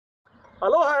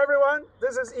Aloha everyone,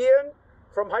 this is Ian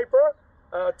from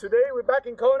Hypr. Today we're back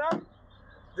in Kona.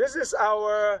 This is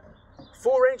our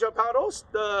full range of paddles,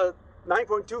 the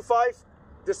 9.25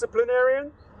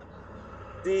 disciplinarian,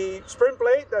 the sprint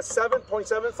blade that's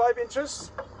 7.75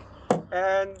 inches,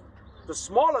 and the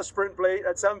smaller sprint blade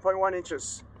at 7.1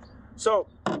 inches. So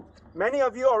many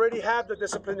of you already have the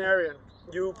disciplinarian.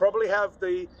 You probably have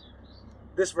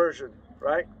this version,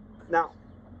 right? Now,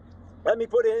 let me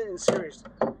put it in series.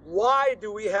 Why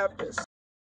do we have this?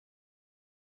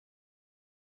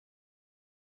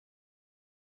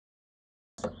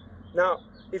 Now,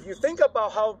 if you think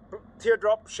about how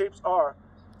teardrop shapes are,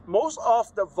 most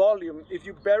of the volume, if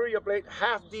you bury your blade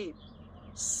half deep,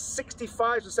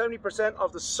 65 to 70%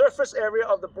 of the surface area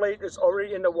of the blade is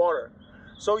already in the water.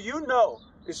 So you know,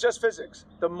 it's just physics.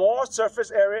 The more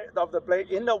surface area of the blade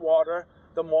in the water,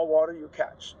 the more water you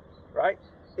catch, right?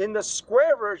 In the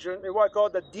square version, it's what I call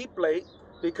the deep blade,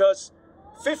 because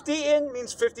 50 in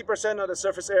means 50% of the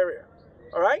surface area,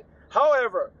 all right?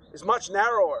 However, it's much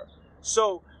narrower.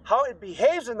 So how it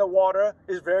behaves in the water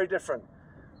is very different.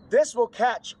 This will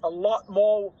catch a lot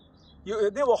more,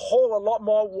 it will hold a lot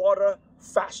more water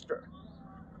faster.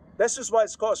 This is why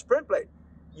it's called a sprint blade.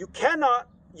 You cannot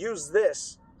use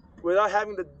this without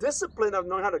having the discipline of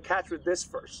knowing how to catch with this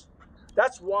first.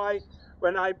 That's why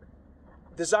when I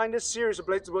designed this series of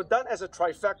blades, were done as a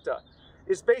trifecta.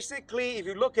 It's basically, if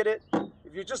you look at it,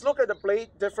 if you just look at the blade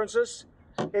differences,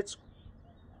 it's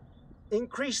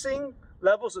increasing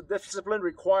levels of discipline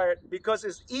required because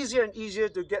it's easier and easier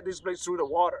to get these blades through the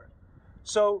water.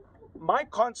 So my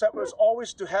concept was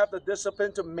always to have the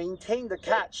discipline to maintain the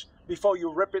catch before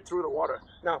you rip it through the water.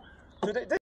 Now, today,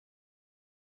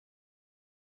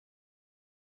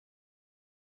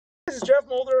 this is Jeff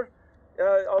Mulder,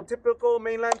 our typical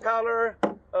mainland paddler.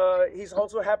 He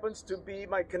also happens to be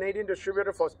my Canadian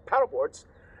distributor for paddleboards,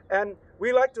 and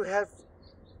we like to have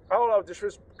all our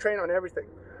distributors train on everything.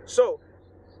 So,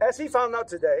 as he found out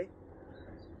today,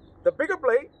 the bigger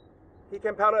blade, he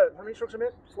can paddle how many strokes a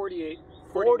minute? 48.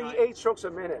 48 strokes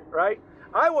a minute, right?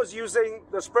 I was using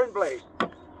the sprint blade.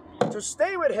 To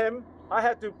stay with him, I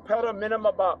had to paddle a minimum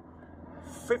about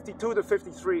 52 to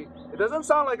 53. It doesn't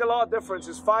sound like a lot of difference.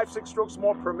 It's 5-6 strokes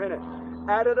more per minute.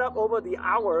 Added up over the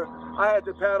hour, I had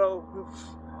to paddle,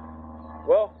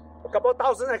 well, a couple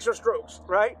thousand extra strokes,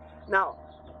 right? Now,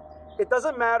 it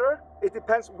doesn't matter. It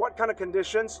depends what kind of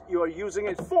conditions you are using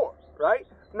it for, right?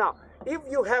 Now, if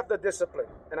you have the discipline,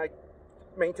 and I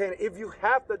maintain it, if you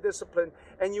have the discipline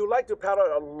and you like to paddle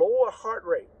at a lower heart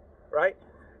rate, right?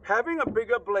 Having a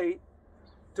bigger blade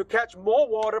to catch more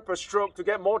water per stroke, to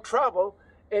get more travel,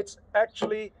 it's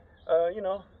actually, you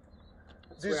know,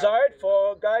 desired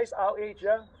for guys our age,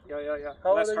 yeah? Yeah.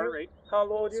 How Less old are heart you? rate. How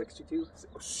old are you? 62.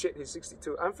 Oh, shit, he's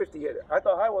 62. I'm 58. I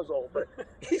thought I was old, but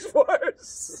he's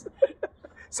worse.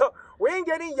 So we ain't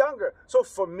getting younger. So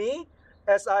for me,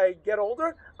 as I get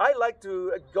older, I like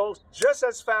to go just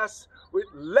as fast with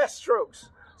less strokes.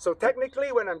 So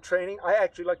technically, when I'm training, I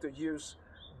actually like to use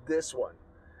this one,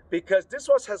 because this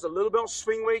one has a little bit of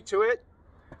swing weight to it.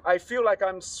 I feel like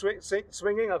I'm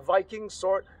swinging a Viking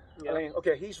sword. Yeah. I mean,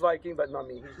 okay, he's Viking, but not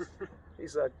me.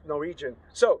 He's a Norwegian.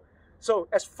 So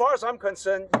as far as I'm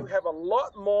concerned, you have a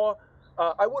lot more.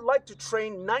 I would like to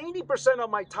train 90% of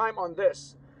my time on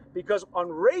this, because on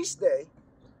race day,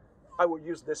 I will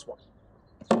use this one,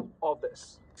 all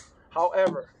this.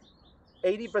 However,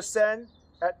 80%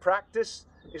 at practice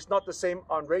is not the same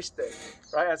on race day,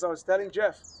 right? As I was telling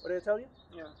Jeff, what did I tell you?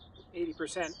 Yeah,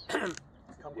 80%.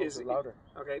 Come closer, louder.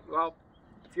 Okay, well,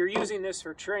 if you're using this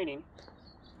for training,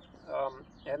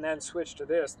 and then switch to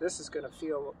this is going to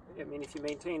feel, I mean, if you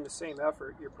maintain the same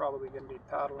effort, you're probably going to be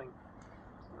paddling,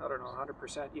 I don't know,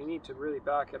 100%. You need to really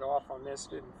back it off on this.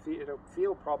 It'll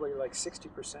feel probably like 60%.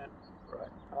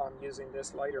 Right. Using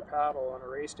this lighter paddle on a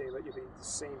race day, but you'll be the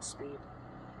same speed,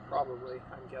 probably,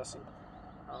 I'm guessing.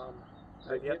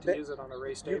 I've yet to use it on a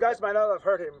race day. You guys might not have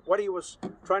heard him. What he was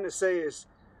trying to say is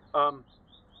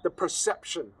the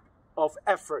perception of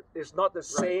effort is not the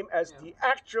same as the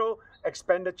actual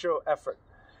expenditure of effort.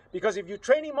 Because if you're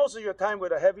training most of your time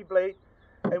with a heavy blade,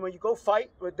 and when you go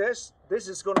fight with this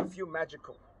is going to feel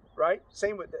magical, right?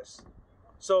 Same with this.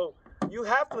 So you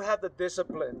have to have the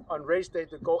discipline on race day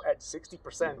to go at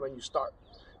 60% when you start.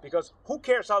 Because who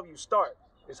cares how you start?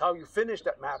 It's how you finish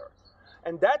that matter.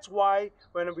 And that's why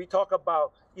when we talk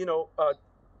about, you know,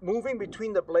 moving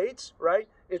between the blades, right?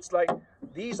 It's like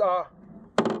these are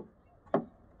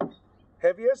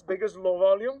heaviest, biggest, low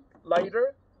volume,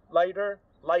 lighter, lighter,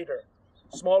 lighter,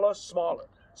 smaller, smaller.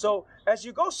 So as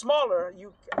you go smaller,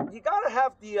 you gotta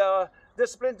have the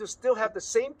discipline to still have the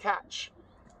same catch.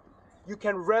 you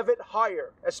can rev it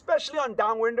higher, especially on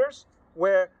downwinders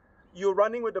where you're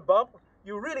running with the bump.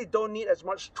 You really don't need as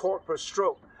much torque per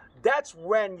stroke. That's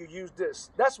when you use this.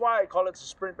 That's why I call it a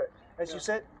sprint brake. As you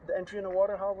said, the entry in the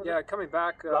water, how was it? Coming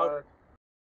back.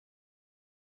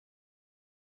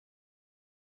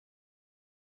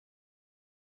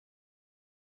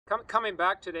 Coming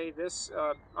back today, this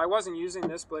I wasn't using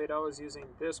this blade, I was using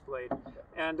this blade.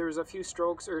 And there was a few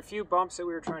strokes, or a few bumps that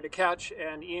we were trying to catch,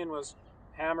 and Ian was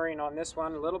hammering on this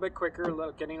one a little bit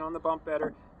quicker, getting on the bump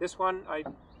better. This one,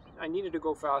 I needed to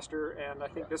go faster, and I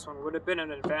think this one would have been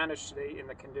an advantage today in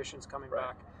the conditions coming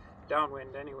back.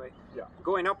 Downwind anyway.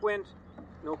 Going upwind,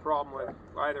 no problem with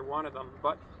either one of them.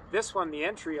 But this one, the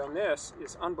entry on this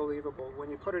is unbelievable. When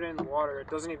you put it in the water, it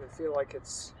doesn't even feel like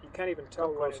it's, you can't even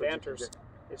tell when it enters.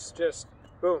 It's just,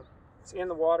 boom, it's in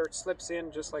the water, it slips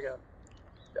in just like a...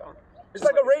 It's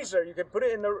like a razor. You can put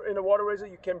it in the water razor,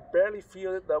 you can barely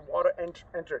feel it, the water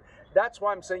enter. That's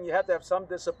why I'm saying you have to have some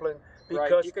discipline.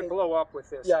 Because you can blow up with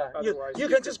this. Otherwise, you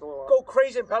can just go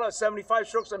crazy and paddle at 75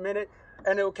 strokes a minute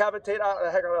and it will cavitate out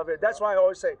the heck out of it. That's why I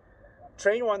always say,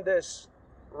 train on this,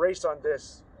 race on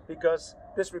this, because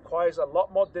this requires a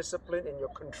lot more discipline in your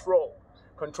control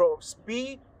of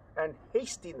speed and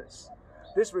hastiness.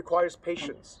 This requires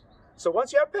patience. So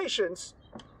once you have patience,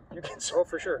 you can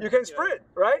for sure. You can sprint,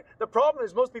 right? The problem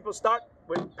is most people start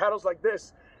with paddles like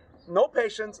this, no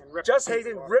patience, just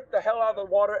hating, rip the hell out of the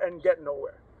water and get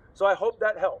nowhere. So I hope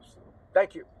that helps.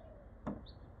 Thank you.